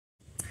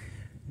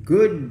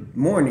Good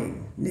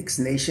morning, Knicks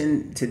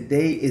Nation.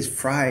 Today is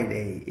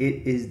Friday.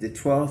 It is the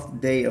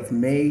 12th day of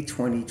May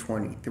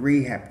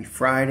 2023. Happy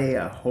Friday.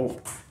 I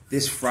hope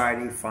this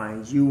Friday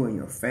finds you and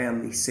your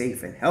family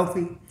safe and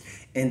healthy,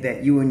 and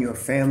that you and your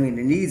family,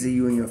 the needs of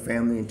you and your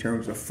family in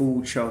terms of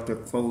food, shelter,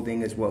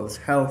 clothing, as well as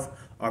health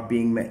are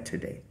being met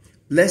today.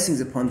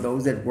 Blessings upon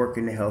those that work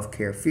in the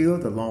healthcare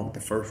field, along with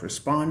the first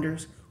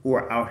responders who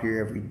are out here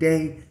every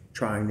day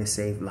trying to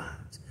save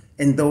lives.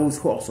 And those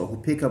who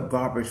pick up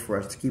garbage for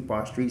us to keep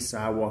our streets,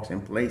 sidewalks,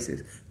 and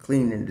places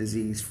clean and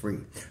disease-free.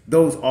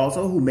 Those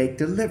also who make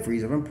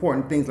deliveries of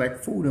important things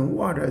like food and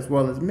water, as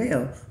well as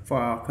mail for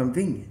our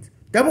convenience.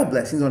 Double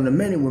blessings on the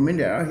men and women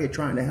that are out here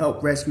trying to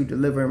help rescue,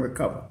 deliver, and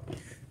recover.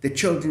 The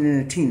children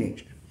and the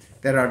teenagers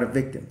that are the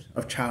victims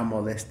of child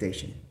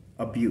molestation,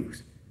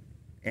 abuse,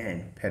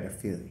 and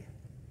pedophilia.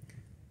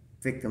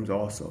 Victims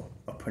also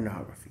of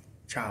pornography,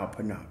 child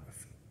pornography.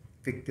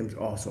 Victims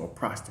also of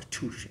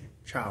prostitution,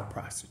 child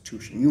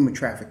prostitution, human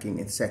trafficking,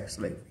 and sex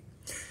slavery.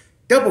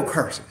 Double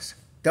curses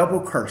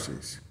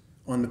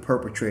on the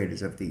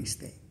perpetrators of these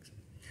things.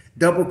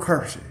 Double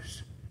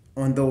curses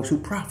on those who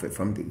profit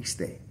from these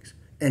things.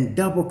 And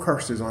double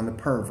curses on the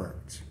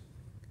perverts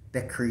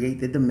that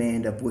create the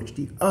demand of which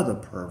the other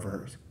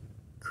perverts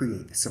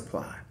create the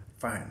supply.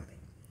 Finally,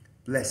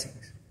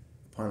 blessings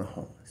upon the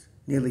homeless.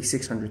 Nearly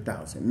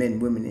 600,000 men,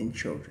 women, and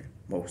children,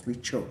 mostly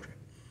children,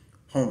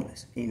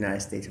 homeless in the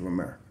United States of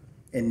America,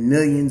 and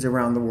millions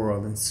around the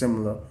world in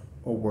similar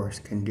or worse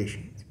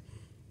conditions.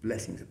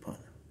 Blessings upon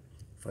them,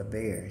 for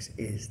theirs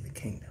is the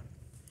kingdom.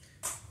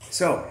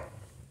 So,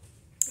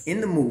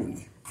 in the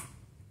movie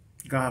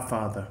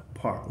Godfather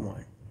Part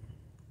 1,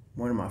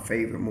 one of my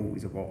favorite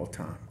movies of all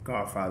time,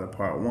 Godfather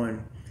Part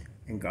 1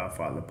 and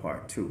Godfather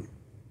Part 2.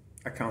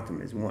 I count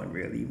them as one,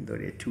 really, even though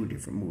they're two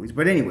different movies.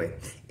 But anyway,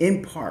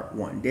 in Part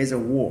 1, there's a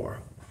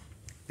war.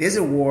 There's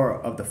a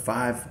war of the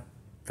 5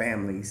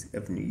 families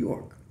of New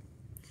York.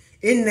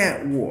 In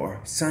that war,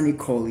 Sonny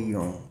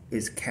Corleone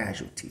is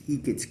casualty. He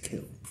gets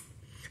killed.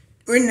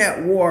 In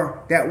that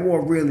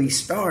war really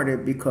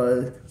started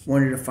because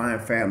one of the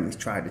 5 families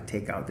tried to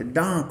take out the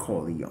Don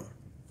Corleone.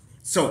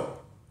 So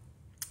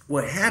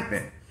what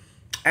happened?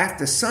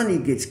 After Sonny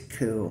gets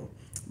killed,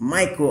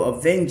 Michael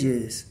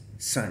avenges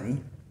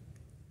Sonny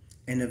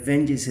and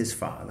avenges his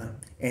father,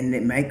 and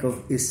then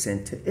Michael is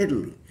sent to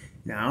Italy.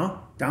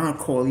 Now, Don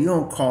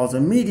Corleone calls a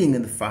meeting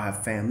of the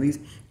 5 families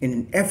in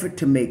an effort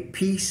to make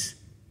peace,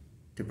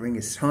 to bring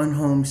his son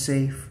home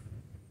safe,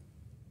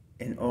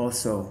 and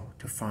also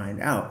to find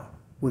out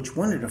which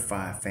one of the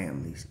 5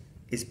 families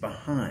is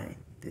behind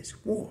this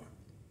war.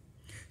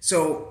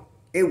 So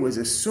it was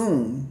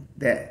assumed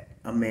that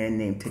a man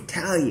named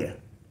Tatalia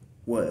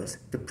was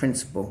the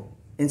principal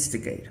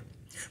instigator.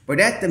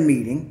 But at the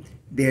meeting,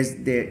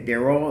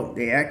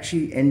 they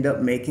actually end up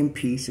making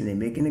peace, and they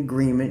make an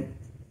agreement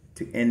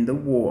to end the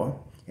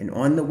war. And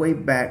on the way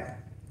back,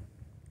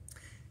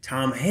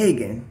 Tom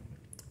Hagen,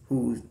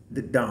 who's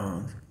the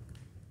Don's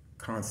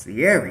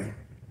consigliere,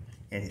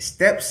 and his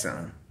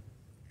stepson,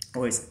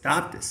 or his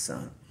adopted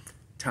son,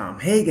 Tom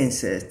Hagen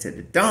says to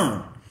the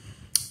Don,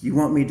 "You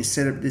want me to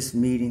set up this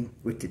meeting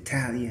with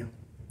Tatalia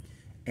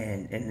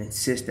and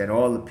insist that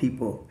all the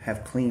people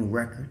have clean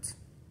records?"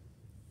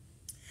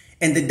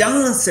 And the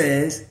Don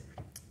says,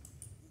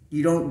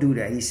 "You don't do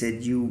that." He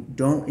said, "You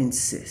don't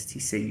insist." He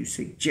said, "You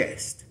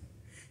suggest."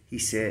 He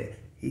said,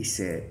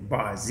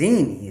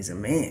 Barzini is a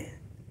man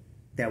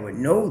that would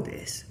know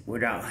this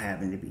without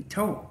having to be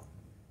told.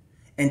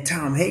 And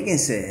Tom Hagen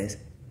says,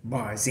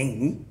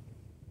 "Barzini?"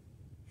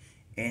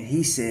 And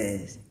he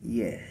says,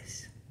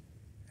 "Yes,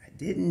 I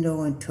didn't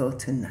know until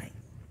tonight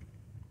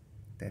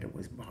that it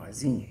was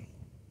Barzini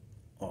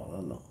all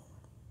along."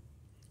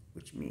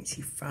 Which means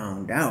he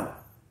found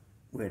out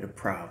where the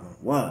problem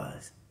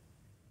was,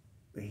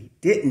 but he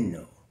didn't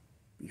know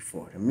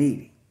before the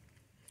meeting.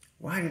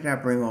 Why did I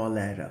bring all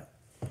that up?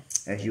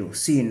 As you'll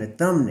see in the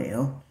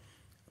thumbnail,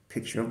 a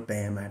picture of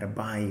Bam at a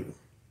bayou.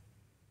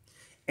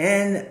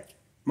 And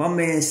my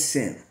man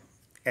Sim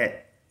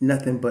at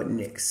Nothing But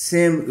Knicks.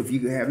 Sim, if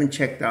you haven't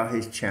checked out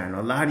his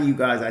channel, a lot of you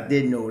guys I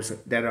did notice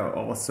that are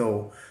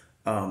also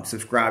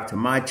subscribed to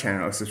my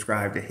channel or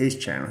subscribed to his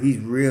channel. He's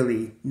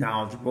really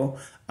knowledgeable.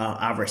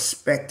 I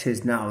respect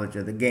his knowledge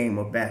of the game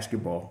of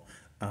basketball,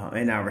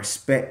 and I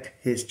respect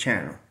his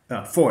channel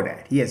for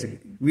that. He has a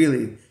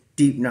really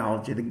deep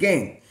knowledge of the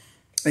game.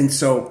 And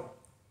so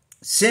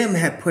Sim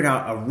had put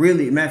out a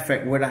really, matter of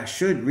fact, what I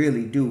should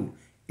really do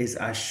is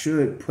I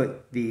should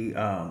put the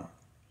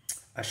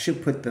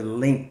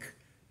link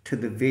to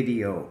the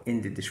video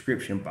in the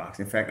description box.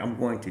 In fact, I'm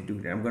going to do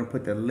that. I'm going to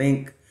put the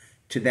link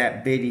to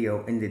that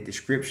video in the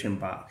description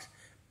box,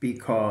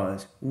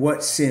 because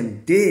what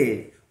Sim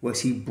did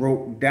was he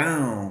broke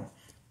down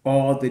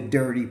all the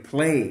dirty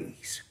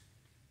plays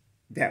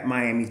that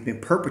Miami's been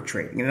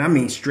perpetrating. And I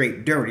mean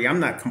straight dirty. I'm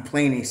not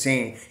complaining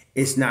saying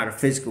it's not a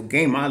physical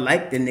game. I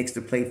like the Knicks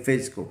to play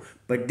physical.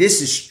 But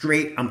this is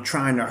straight, I'm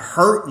trying to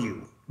hurt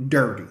you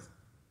dirty.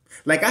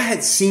 Like I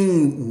had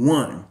seen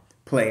one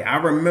play. I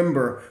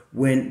remember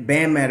when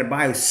Bam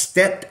Adebayo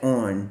stepped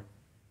on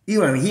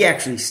He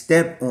actually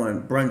stepped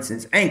on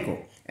Brunson's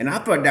ankle. And I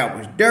thought that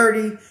was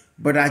dirty,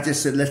 but I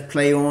just said, let's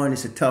play on.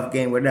 It's a tough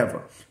game,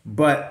 whatever.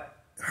 But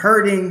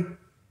hurting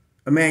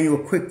Emmanuel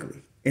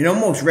quickly and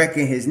almost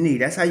wrecking his knee,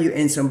 that's how you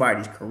end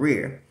somebody's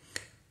career.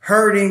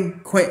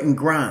 Hurting Quentin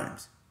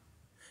Grimes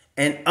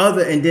and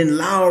then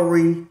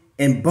Lowry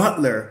and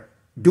Butler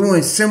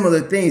doing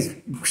similar things,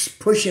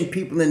 pushing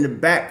people in the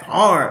back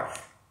hard,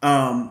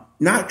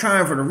 not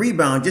trying for the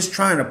rebound, just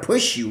trying to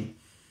push you.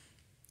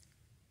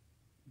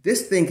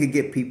 This thing could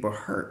get people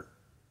hurt.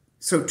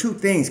 So two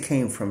things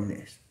came from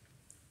this.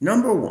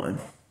 Number one,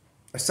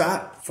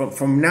 aside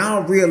from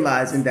now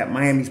realizing that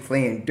Miami's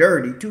playing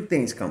dirty, two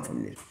things come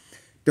from this.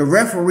 The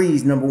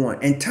referees, number one,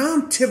 and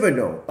Tom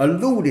Thibodeau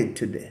alluded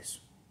to this.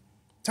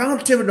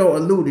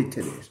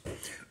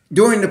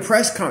 During the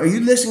press conference.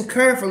 You listen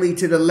carefully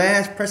to the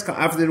last press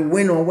conference after the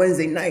win on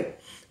Wednesday night.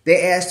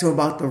 They asked him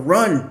about the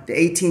run, the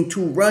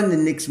 18-2 run the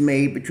Knicks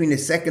made between the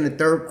second and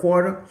third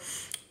quarter.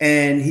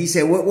 And he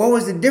said, what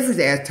was the difference?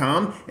 They asked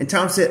Tom. And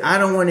Tom said, I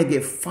don't want to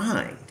get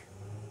fined,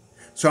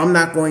 so I'm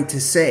not going to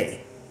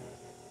say.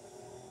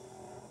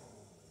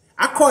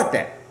 I caught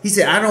that. He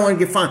said, I don't want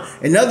to get fined.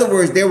 In other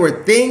words, there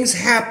were things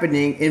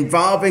happening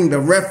involving the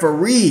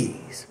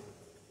referees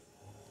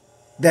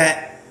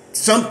that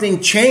something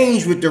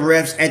changed with the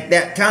refs at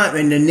that time,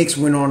 and the Knicks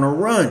went on a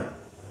run.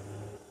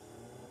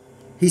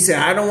 He said,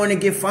 I don't want to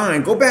get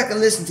fined. Go back and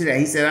listen to that.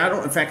 He said,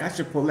 in fact, I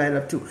should pull that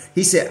up too.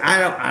 He said,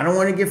 I don't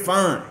want to get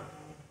fined.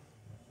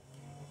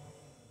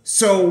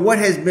 So what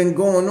has been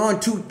going on?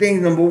 Two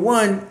things. Number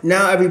one,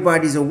 now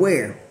everybody's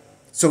aware.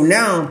 So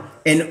now,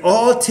 and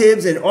all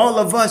Tibbs and all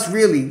of us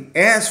really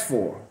ask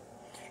for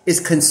is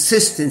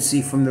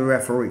consistency from the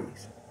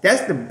referees.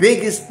 That's the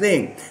biggest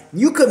thing.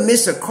 You could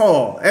miss a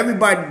call.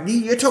 Everybody,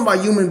 you're talking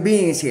about human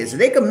beings here, so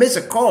they could miss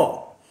a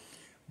call.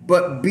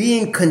 But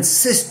being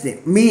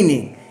consistent,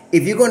 meaning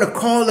if you're going to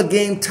call a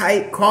game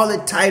tight, call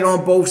it tight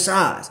on both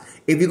sides.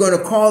 If you're going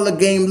to call a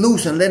game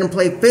loose and let them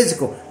play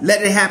physical,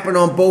 let it happen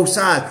on both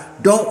sides.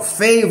 Don't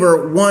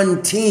favor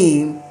one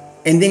team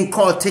and then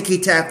call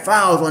ticky-tack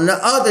fouls on the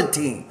other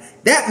team.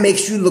 That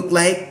makes you look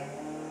like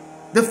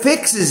the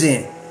fix is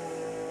in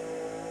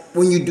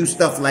when you do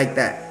stuff like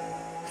that.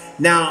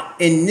 Now,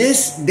 in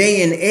this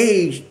day and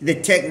age, the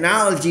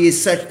technology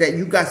is such that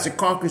you got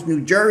Secaucus,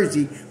 New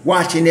Jersey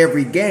watching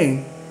every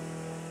game.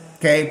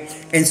 Okay,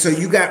 and so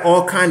you got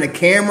all kind of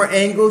camera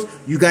angles.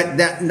 You got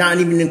that, not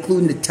even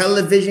including the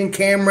television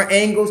camera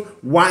angles,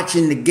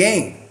 watching the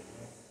game.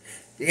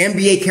 The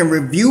NBA can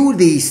review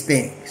these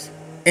things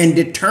and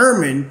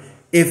determine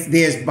if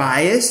there's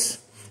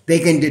bias. They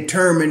can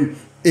determine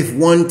if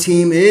one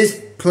team is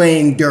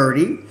playing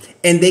dirty,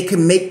 and they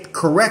can make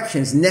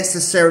corrections,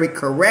 necessary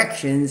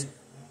corrections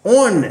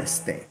on this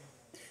thing.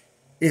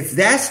 If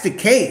that's the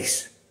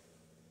case,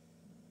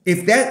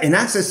 and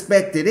I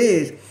suspect it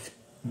is,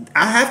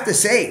 I have to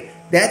say,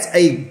 that's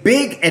a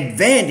big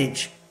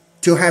advantage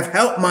to have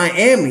helped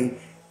Miami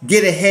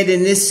get ahead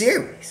in this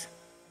series.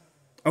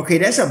 Okay,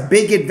 that's a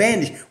big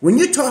advantage. When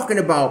you're talking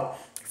about,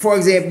 for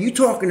example, you're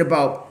talking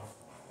about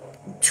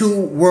two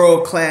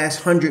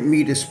world-class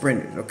 100-meter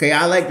sprinters. Okay,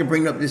 I like to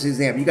bring up this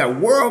example. You got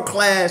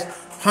world-class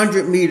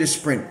 100-meter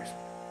sprinters.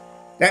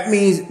 That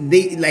means,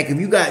 if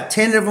you got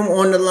 10 of them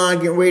on the line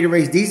getting ready to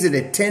race, these are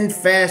the 10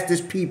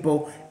 fastest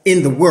people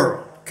in the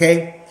world,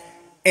 okay?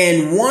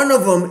 And one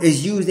of them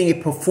is using a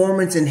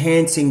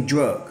performance-enhancing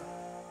drug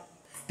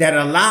that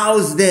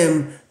allows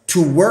them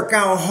to work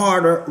out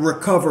harder,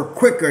 recover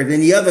quicker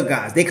than the other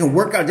guys. They can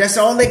work out, that's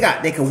all they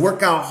got. They can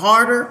work out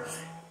harder.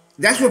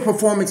 That's what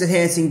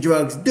performance-enhancing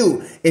drugs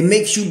do. It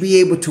makes you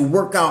be able to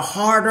work out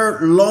harder,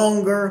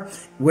 longer,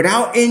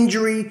 without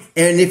injury.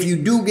 And if you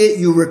do get,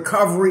 your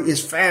recovery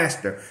is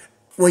faster.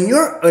 When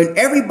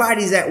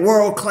everybody's at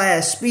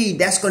world-class speed,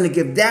 that's going to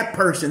give that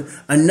person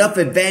enough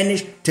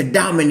advantage to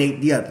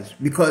dominate the others,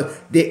 because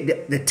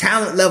the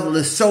talent level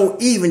is so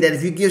even that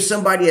if you give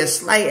somebody a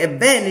slight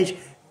advantage,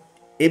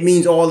 it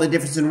means all the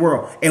difference in the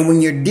world. And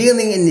when you're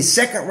dealing in the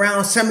second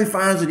round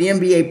semifinals of the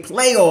NBA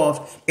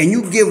playoffs and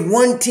you give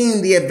one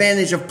team the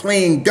advantage of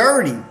playing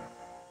dirty,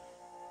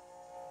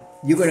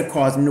 you're going to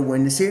cause them to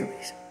win the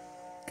series.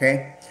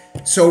 Okay?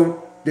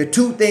 So the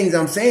two things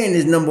I'm saying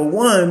is, number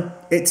one,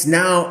 it's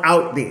now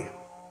out there.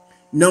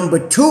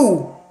 Number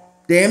two,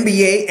 the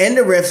NBA and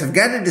the refs have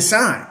got to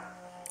decide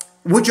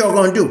what y'all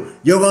going to do.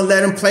 You're going to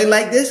let them play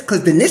like this?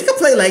 Because the Knicks can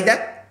play like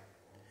that.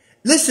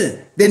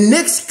 Listen, the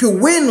Knicks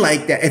could win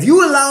like that. If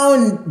you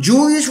allowing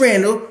Julius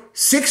Randle,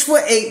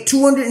 6'8",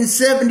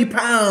 270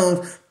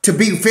 pounds, to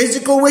be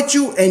physical with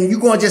you, and you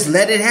going to just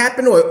let it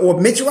happen, or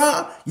Mitchell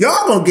out,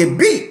 y'all going to get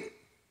beat.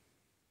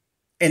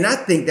 And I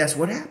think that's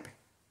what happened.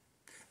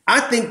 I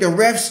think the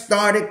refs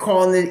started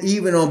calling it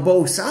even on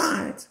both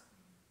sides.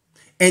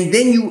 And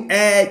then you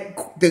add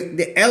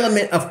the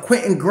element of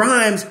Quentin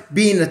Grimes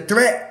being a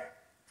threat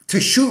to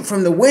shoot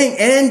from the wing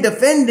and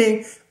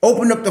defending,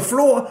 open up the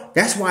floor.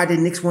 That's why the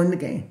Knicks won the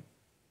game.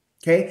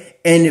 Okay?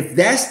 And if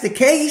that's the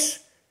case,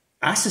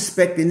 I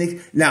suspect the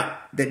Knicks. Now,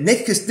 the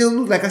Knicks can still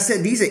lose. Like I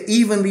said, these are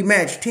evenly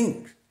matched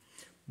teams.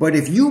 But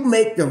if you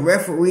make the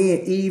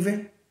refereeing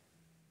even,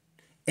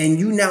 and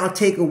you now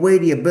take away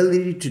the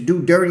ability to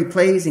do dirty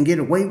plays and get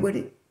away with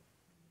it,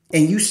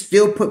 and you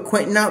still put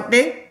Quentin out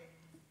there,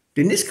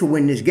 the Knicks could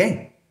win this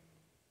game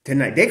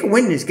tonight. They could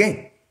win this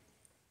game.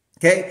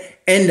 Okay?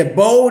 And the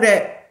bowl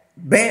that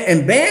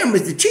Bam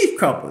is the chief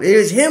couple. It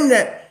is him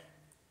that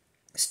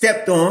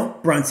stepped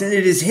on Brunson.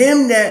 It is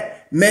him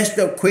that messed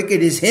up quick.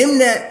 It is him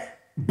that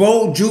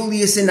bowled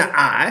Julius in the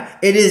eye.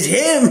 It is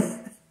him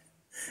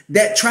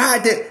that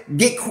tried to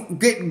get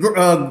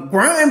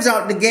Grimes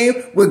out the game,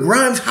 where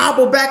Grimes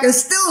hobbled back and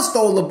still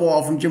stole the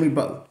ball from Jimmy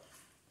Butler.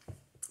 I'm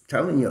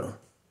telling y'all,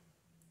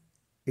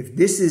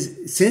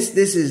 since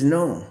this is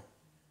known,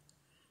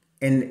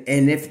 and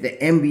if the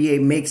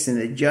NBA makes an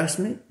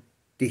adjustment,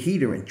 the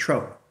Heat are in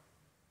trouble.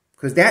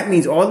 Because that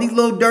means all these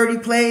little dirty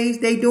plays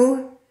they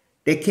doing,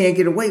 they can't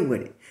get away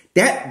with it.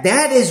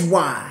 That is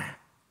why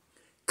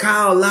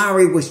Kyle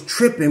Lowry was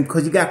tripping,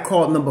 because he got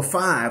called number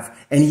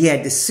 5 and he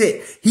had to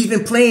sit. He's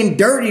been playing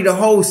dirty the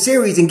whole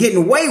series and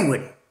getting away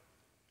with it.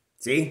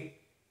 See?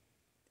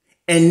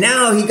 And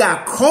now he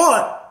got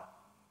caught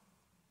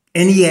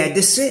and he had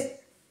to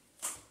sit.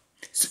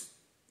 So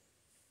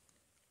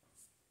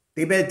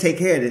they better take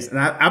care of this. And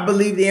I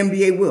believe the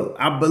NBA will.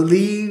 I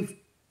believe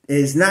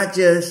it's not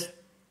just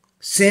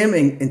Sim,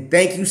 and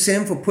thank you,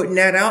 Sim, for putting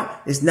that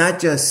out. It's not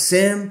just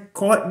Sim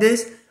caught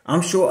this.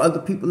 I'm sure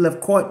other people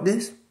have caught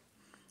this.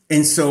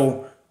 And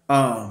so,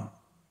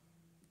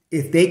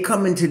 if they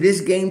come into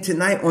this game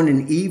tonight on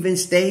an even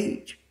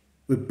stage,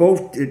 with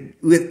both,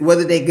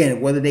 whether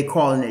they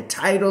calling it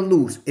tight or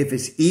loose, if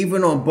it's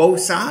even on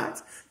both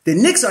sides, the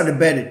Knicks are the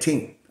better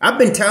team. I've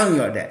been telling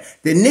y'all that.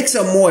 The Knicks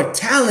are more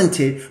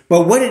talented,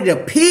 but what it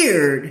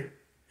appeared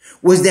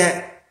was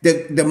that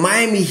the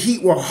Miami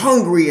Heat were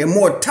hungry and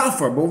more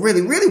tougher, but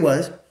really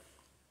was,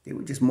 they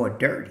were just more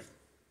dirty.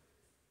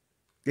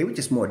 They were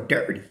just more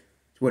dirty.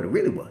 That's what it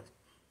really was.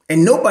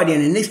 And nobody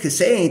in the Knicks could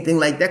say anything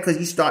like that, because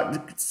you start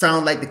to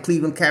sound like the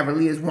Cleveland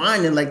Cavaliers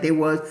whining like they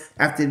was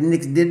after the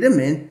Knicks did them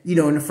in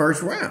the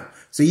first round.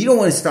 So you don't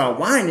want to start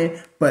whining,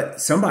 but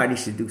somebody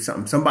should do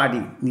something.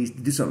 Somebody needs to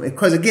do something.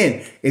 Because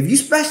again, if you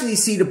especially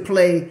see the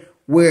play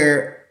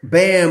where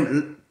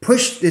Bam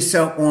pushed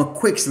himself on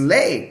Quick's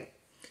leg,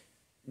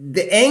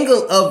 the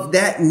angle of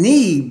that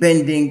knee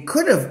bending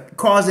could have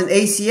caused an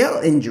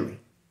ACL injury.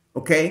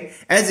 Okay?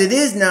 As it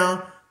is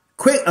now,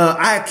 Quick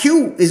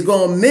IQ is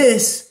going to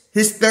miss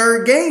his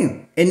 3rd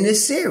game in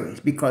this series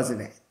because of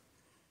that.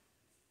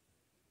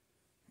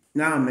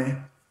 Nah,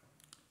 man.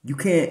 We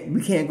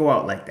can't go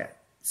out like that.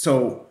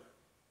 So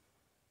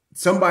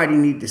somebody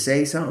need to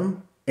say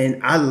something.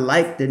 And I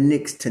like the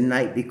Knicks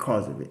tonight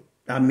because of it.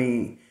 I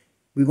mean,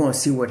 we're going to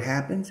see what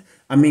happens.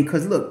 I mean,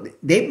 because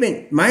look,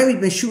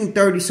 Miami's been shooting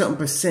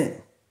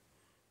 30-something%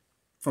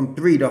 from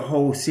 3 the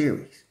whole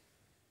series.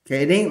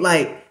 Okay, it ain't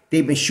like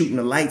they've been shooting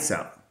the lights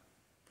out,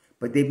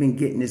 but they've been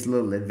getting this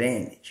little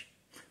advantage.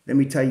 Let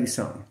me tell you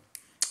something.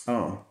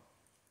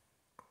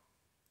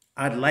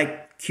 I'd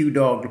like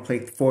Q-Dog to play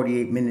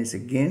 48 minutes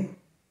again.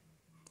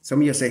 Some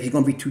of you say he's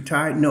going to be too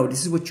tired. No,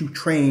 this is what you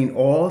train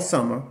all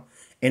summer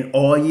and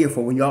all year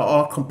for. When y'all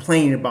all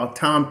complain about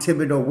Tom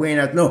Thibodeau wearing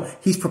out. No,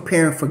 he's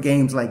preparing for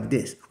games like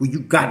this where you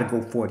got to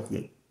go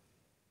 48.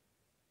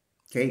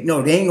 Okay?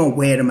 No, they ain't going to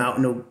wear them out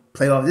in no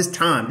playoffs.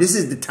 This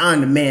is the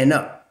time to man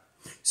up.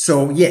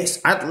 So,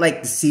 yes, I'd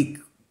like to see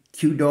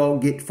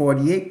Q-Dog get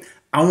 48.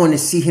 I want to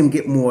see him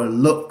get more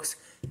looks.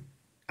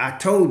 I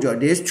told y'all,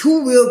 there's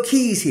 2 real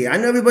keys here. I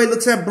know everybody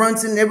looks at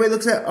Brunson. Everybody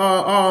looks at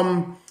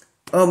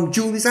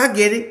Julius. I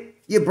get it.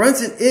 Yeah,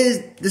 Brunson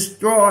is the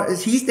straw.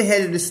 He's the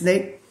head of the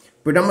snake.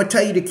 But I'm going to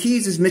tell you the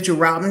keys is Mitchell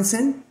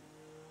Robinson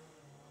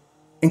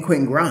and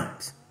Quentin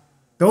Grimes.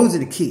 Those are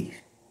the keys.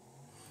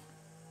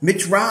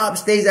 Mitch Rob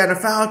stays out of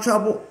foul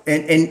trouble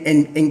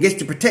and gets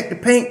to protect the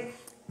paint.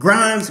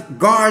 Grimes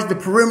guards the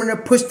perimeter,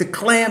 puts the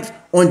clamps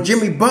on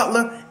Jimmy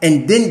Butler,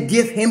 and then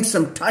give him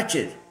some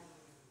touches.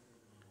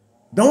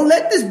 Don't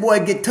let this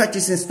boy get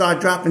touches and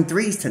start dropping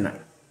threes tonight.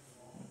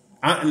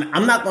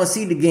 I'm not going to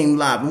see the game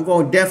live. I'm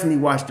going to definitely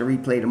watch the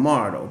replay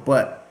tomorrow, though.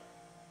 But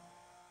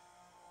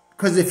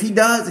because if he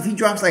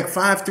drops like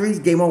 5 threes,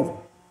 game over.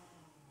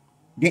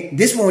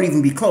 This won't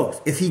even be close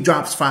if he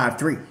drops 5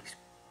 threes.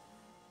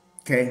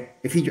 Okay?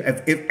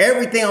 If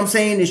everything I'm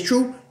saying is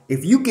true,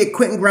 if you get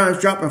Quentin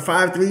Grimes dropping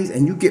 5 threes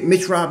and you get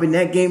Mitch Rob in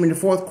that game in the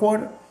 4th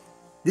quarter,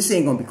 this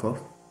ain't going to be close.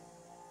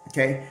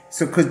 Okay?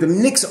 So, because the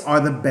Knicks are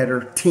the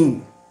better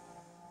team.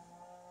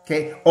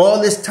 Okay?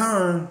 All this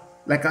time,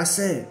 like I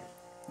said,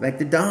 like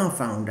the Don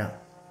found out,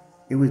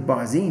 it was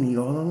Barzini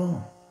all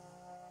along.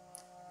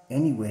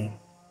 Anyway,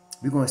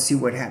 we're going to see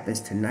what happens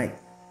tonight.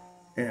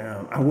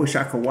 I wish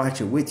I could watch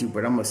it with you,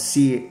 but I'm going to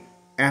see it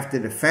after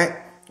the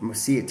fact. I'm going to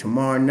see it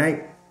tomorrow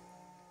night.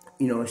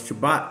 You know, it's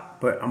Shabbat,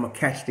 but I'm going to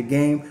catch the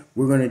game.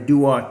 We're going to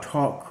do our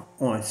talk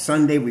on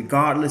Sunday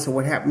regardless of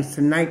what happens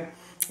tonight.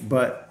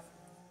 But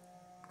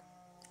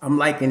I'm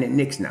liking the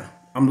Knicks now.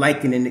 I'm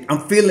liking the Knicks.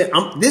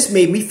 This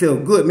made me feel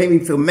good. It made me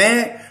feel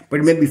mad, but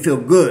it made me feel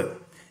good.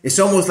 It's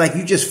almost like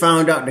you just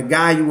found out the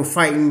guy you were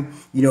fighting,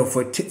 you know,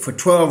 for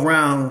 12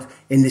 rounds.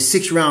 In the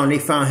 6th round, they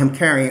found him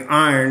carrying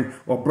iron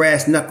or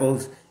brass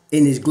knuckles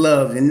in his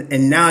gloves.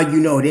 And now you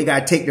know they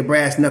got to take the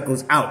brass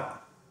knuckles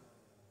out.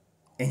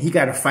 And he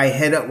got to fight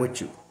head up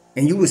with you.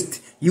 And you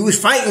was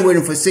fighting with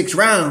him for 6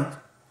 rounds.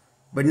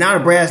 But now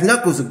the brass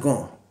knuckles are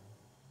gone.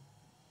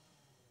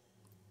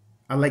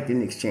 I like the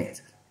Knicks'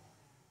 chances.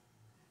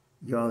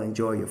 Y'all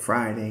enjoy your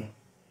Friday.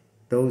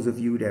 Those of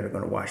you that are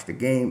going to watch the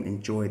game,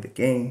 enjoy the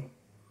game.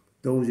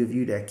 Those of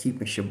you that keep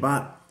in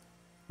Shabbat,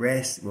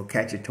 rest. We'll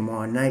catch you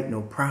tomorrow night.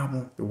 No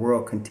problem. The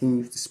world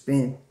continues to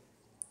spin.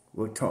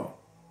 We'll talk.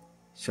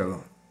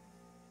 Shalom.